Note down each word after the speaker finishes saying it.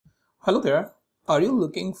Hello there. Are you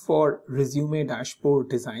looking for resume dashboard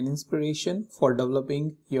design inspiration for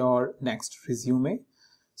developing your next resume?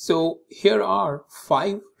 So here are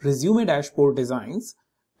 5 resume dashboard designs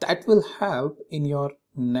that will help in your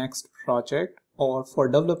next project or for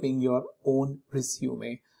developing your own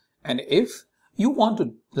resume. And if you want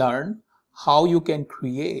to learn how you can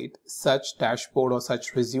create such dashboard or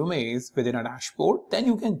such resumes within a dashboard, then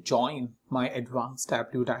you can join my advanced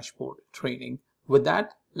Tableau dashboard training. With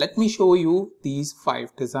that, let me show you these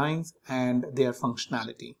 5 designs and their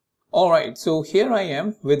functionality. Alright, so here I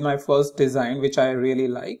am with my first design, which I really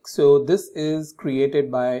like. So this is created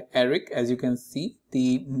by Eric. As you can see,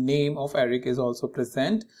 the name of Eric is also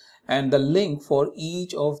present, and the link for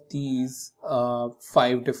each of these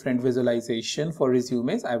 5 different visualization for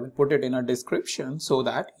resumes, I will put it in a description so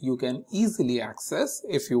that you can easily access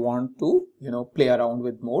if you want to, play around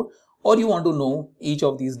with more, or you want to know each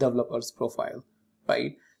of these developers' profile.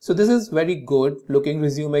 Right. So this is very good looking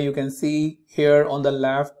resume. You can see here on the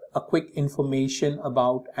left a quick information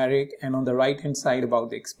about Eric, and on the right hand side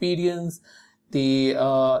about the experience, the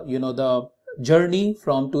the journey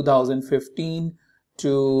from 2015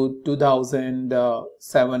 to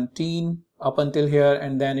 2017 up until here,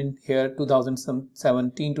 and then in here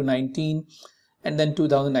 2017 to 19, and then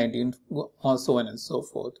 2019, so on and so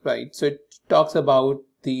forth. Right. So it talks about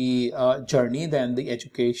the journey, then the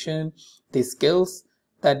education, the skills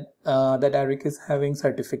that Eric is having,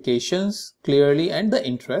 certifications clearly, and the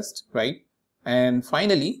interest, right? And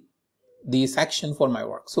finally, the section for my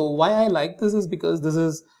work. So why I like this is because this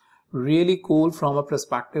is really cool from a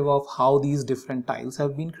perspective of how these different tiles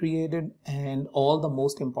have been created, and all the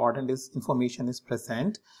most important is information is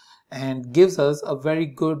present and gives us a very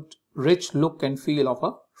good rich look and feel of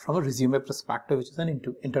from a resume perspective, which is an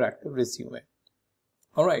interactive resume.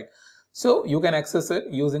 All right, so you can access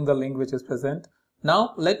it using the link which is present.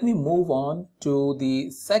 Now let me move on to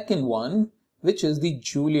the second one, which is the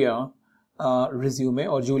Julia resume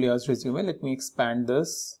or Julia's resume. Let me expand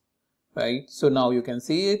this. Right, so now you can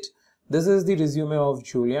see it. This is the resume of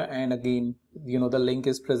Julia, and again, the link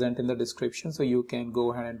is present in the description, so you can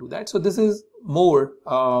go ahead and do that. So this is more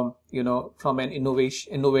from an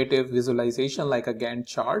innovative visualization like a Gantt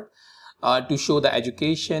chart. To show the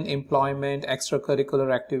education, employment,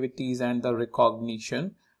 extracurricular activities, and the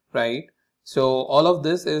recognition, right? So all of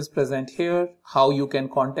this is present here. How you can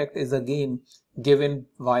contact is again given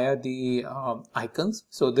via the icons.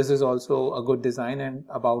 So this is also a good design, and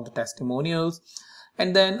about the testimonials,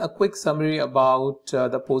 and then a quick summary about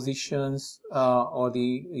the positions or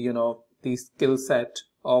the skill set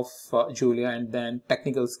of Julia, and then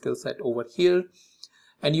technical skill set over here.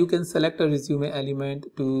 And you can select a resume element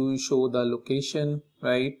to show the location,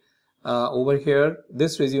 right? Over here,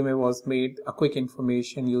 this resume was made a quick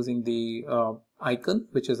information using the icon,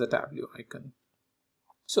 which is a Tableau icon.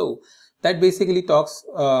 So that basically talks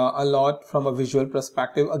a lot from a visual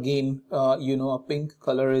perspective. Again, a pink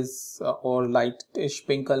color is or lightish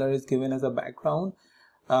pink color is given as a background,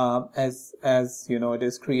 as it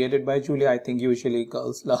is created by Julia. I think usually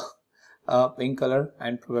girls love pink color,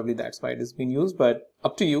 and probably that's why it is being used, but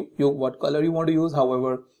up to you what color you want to use.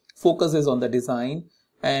 However, focus is on the design.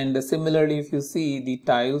 And similarly, if you see the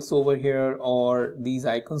tiles over here or these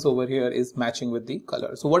icons over here is matching with the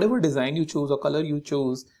color. So whatever design you choose or color you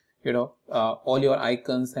choose, all your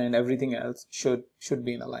icons and everything else should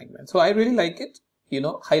be in alignment. So I really like it.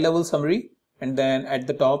 High level summary, and then at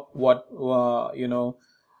the top what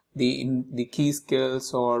the key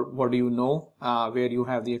skills, or what do you know, where you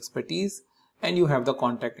have the expertise, and you have the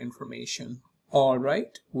contact information. All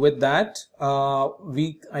right, with that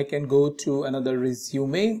I can go to another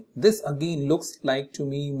resume. This again looks like to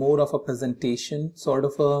me more of a presentation sort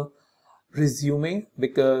of a resume,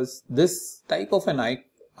 because this type of an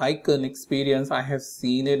icon experience, I have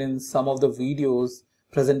seen it in some of the videos,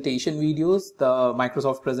 presentation videos, the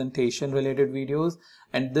Microsoft presentation related videos,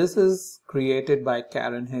 and this is created by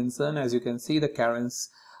Karen Henson. As you can see the Karen's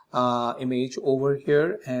image over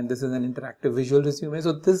here, and this is an interactive visual resume.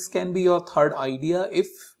 So this can be your third idea if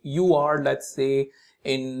you are, let's say,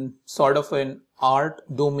 in sort of an art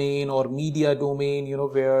domain or media domain,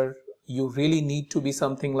 where you really need to be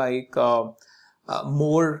something like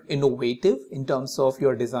more innovative in terms of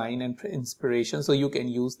your design and inspiration. So you can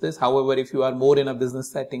use this. However, if you are more in a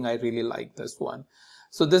business setting, I really like this one.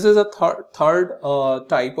 So this is a third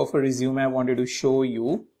type of a resume I wanted to show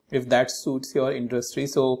you, if that suits your industry.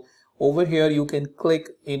 So over here you can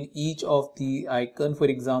click in each of the icon. For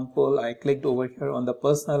example, I clicked over here on the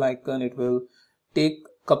personal icon. It will take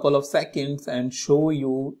a couple of seconds and show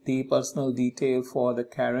you the personal detail for the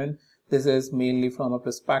Karen. This is mainly from a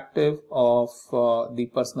perspective of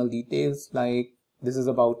the personal details, like this is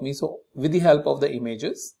about me. So with the help of the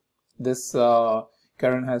images, this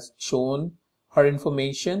Karen has shown her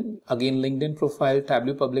information, again LinkedIn profile,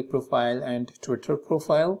 Tableau public profile, and Twitter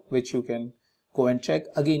profile, which you can go and check.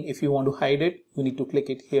 Again, if you want to hide it, you need to click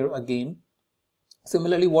it here again.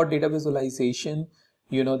 Similarly, what data visualization,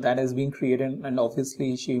 that has been created, and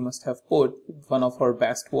obviously she must have put one of her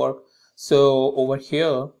best work. So over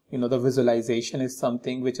here, the visualization is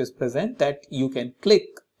something which is present that you can click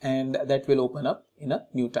and that will open up in a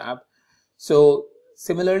new tab. So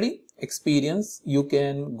similarly, experience, you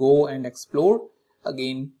can go and explore.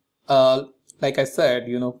 Again, like I said,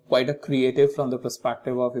 quite a creative from the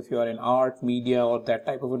perspective of if you are in art, media, or that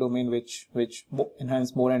type of a domain which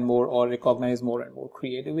enhance more and more or recognize more and more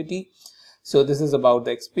creativity. So this is about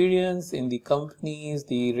the experience in the companies,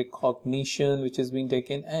 the recognition which is being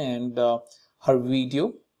taken, and her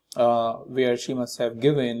video where she must have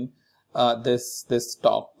given this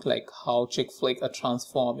talk, like how chick flick a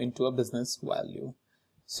transform into a business value.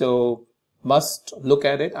 So must look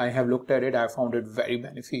at it. I have looked at it. I found it very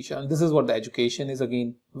beneficial. And this is what the education is,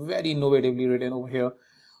 again very innovatively written over here,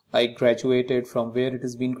 like graduated, from where it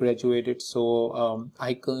has been graduated. So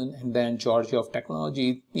icon, and then Georgia of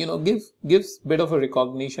technology, gives bit of a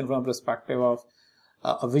recognition from perspective of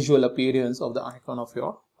a visual appearance of the icon of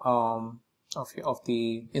your of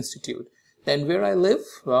the institute. Then where I live,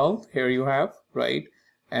 well, here you have, right,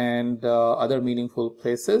 and other meaningful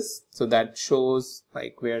places. So that shows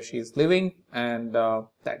like where she is living, and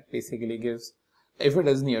that basically gives if it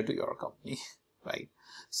is near to your company, right?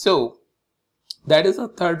 So that is a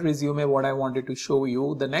third resume what I wanted to show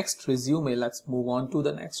you. The next resume, let's move on to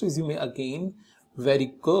the next resume. Again,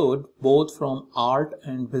 very good, both from art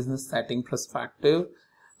and business setting perspective.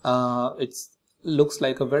 It looks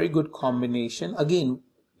like a very good combination. Again,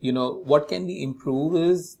 what can be improved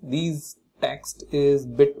is these text is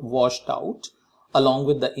bit washed out along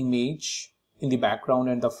with the image in the background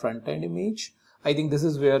and the front end image. I think this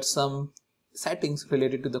is where some settings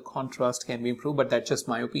related to the contrast can be improved, but that's just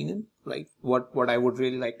my opinion, right? What I would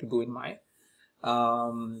really like to do in my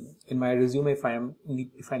resume if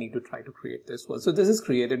I need to try to create this one. So this is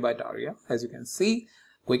created by Daria, as you can see.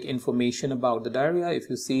 Quick information about the Daria, if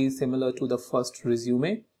you see, similar to the first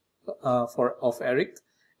resume of Eric,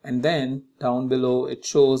 and then down below it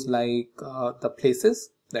shows like the places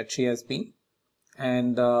that she has been,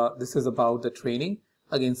 and this is about the training.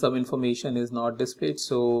 Again, some information is not displayed,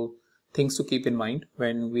 so things to keep in mind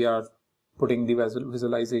when we are putting the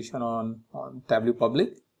visualization on Tableau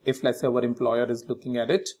public. If let's say our employer is looking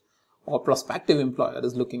at it, or prospective employer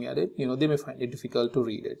is looking at it, they may find it difficult to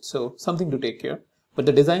read it. So something to take care. But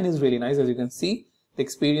the design is really nice, as you can see. The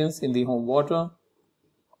experience in the home water,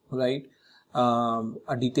 right?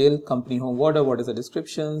 A detailed company home water, what is the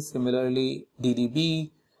description? Similarly,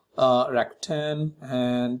 DDB, Rakuten,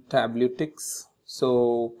 and Tableau ticks.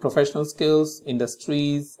 So professional skills,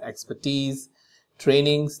 industries, expertise,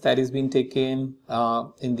 trainings that is being taken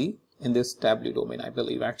in this Tableau domain, I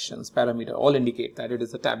believe. Actions, parameter, all indicate that it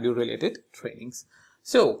is a Tableau related trainings.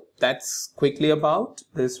 So that's quickly about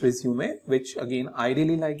this resume, which again I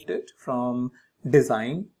really liked it from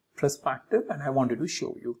design perspective, and I wanted to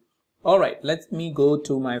show you. All right, let me go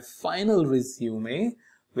to my final resume,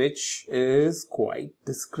 which is quite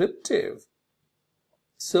descriptive.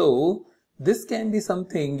 So this can be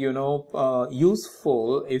something,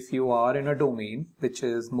 useful if you are in a domain which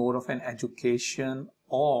is more of an education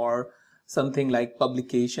or something like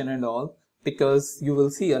publication and all, because you will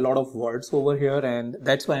see a lot of words over here, and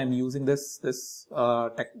that's why I'm using this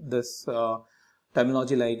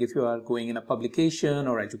terminology. Like if you are going in a publication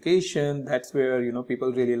or education, that's where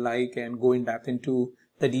people really like and go in depth into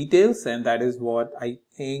the details, and that is what I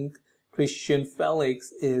think Christian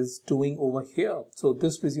Felix is doing over here. So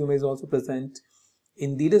this resume is also present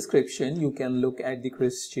in the description. You can look at the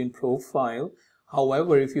Christian profile.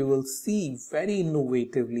 However, if you will see, very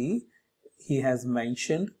innovatively he has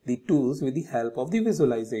mentioned the tools with the help of the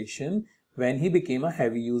visualization when he became a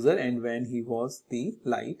heavy user and when he was the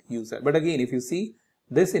light user. But again, if you see,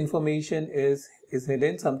 this information is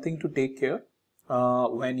hidden, something to take care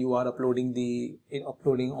when you are uploading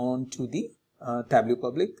on to the Tableau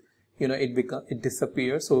public. It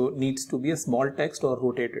disappears, so needs to be a small text or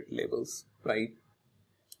rotated labels, right?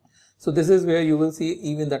 So this is where you will see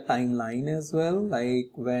even the timeline as well, like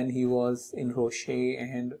when he was in Roche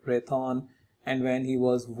and Raytheon, and when he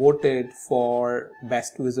was voted for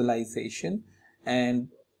best visualization. And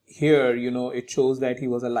here, it shows that he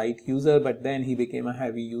was a light user, but then he became a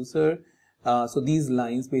heavy user. So these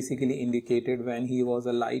lines basically indicated when he was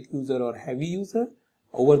a light user or heavy user.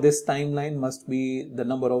 Over this timeline must be the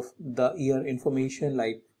number of the year information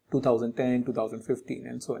like 2010, 2015,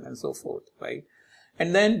 and so on and so forth, right?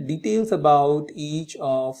 And then details about each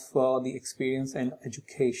of the experience and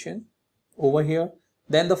education over here.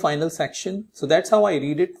 Then the final section. So that's how I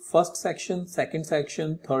read it. First section, second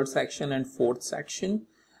section, third section, and fourth section.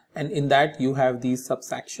 And in that you have these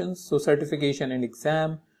subsections. So certification and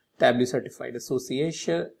exam, Tableau certified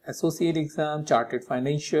associate exam, chartered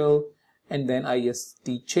financial, and then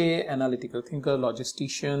ISTJ, analytical thinker,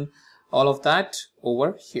 logistician, all of that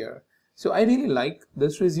over here. So I really like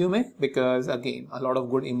this resume because again, a lot of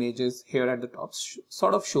good images here at the top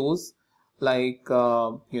sort of shows like,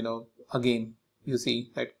 again, you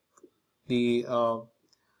see that the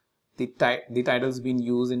title's been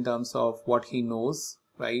used in terms of what he knows,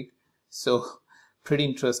 right? So pretty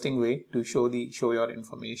interesting way to show your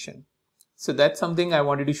information. So that's something I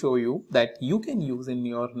wanted to show you that you can use in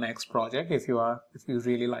your next project if you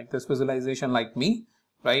really like this visualization like me,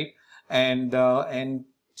 right? And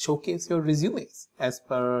showcase your resumes as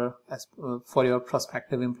for your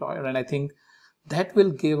prospective employer. And I think that will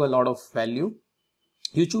give a lot of value.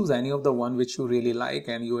 You choose any of the one which you really like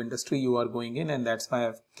and your industry you are going in, and that's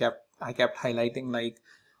why I kept highlighting, like,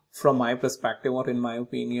 from my perspective or in my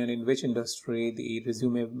opinion, in which industry the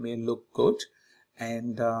resume may look good.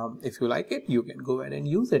 And if you like it, you can go ahead and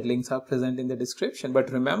use it. Links are present in the description.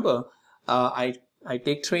 But remember, I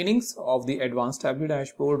take trainings of the advanced Tableau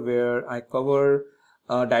dashboard where I cover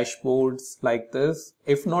dashboards like this,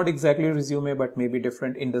 if not exactly resume, but maybe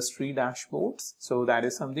different industry dashboards. So that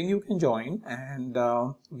is something you can join, and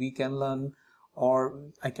we can learn, or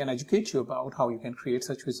I can educate you about how you can create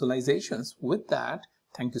such visualizations. With that,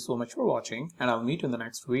 thank you so much for watching, and I'll meet you in the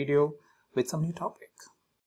next video with some new topic.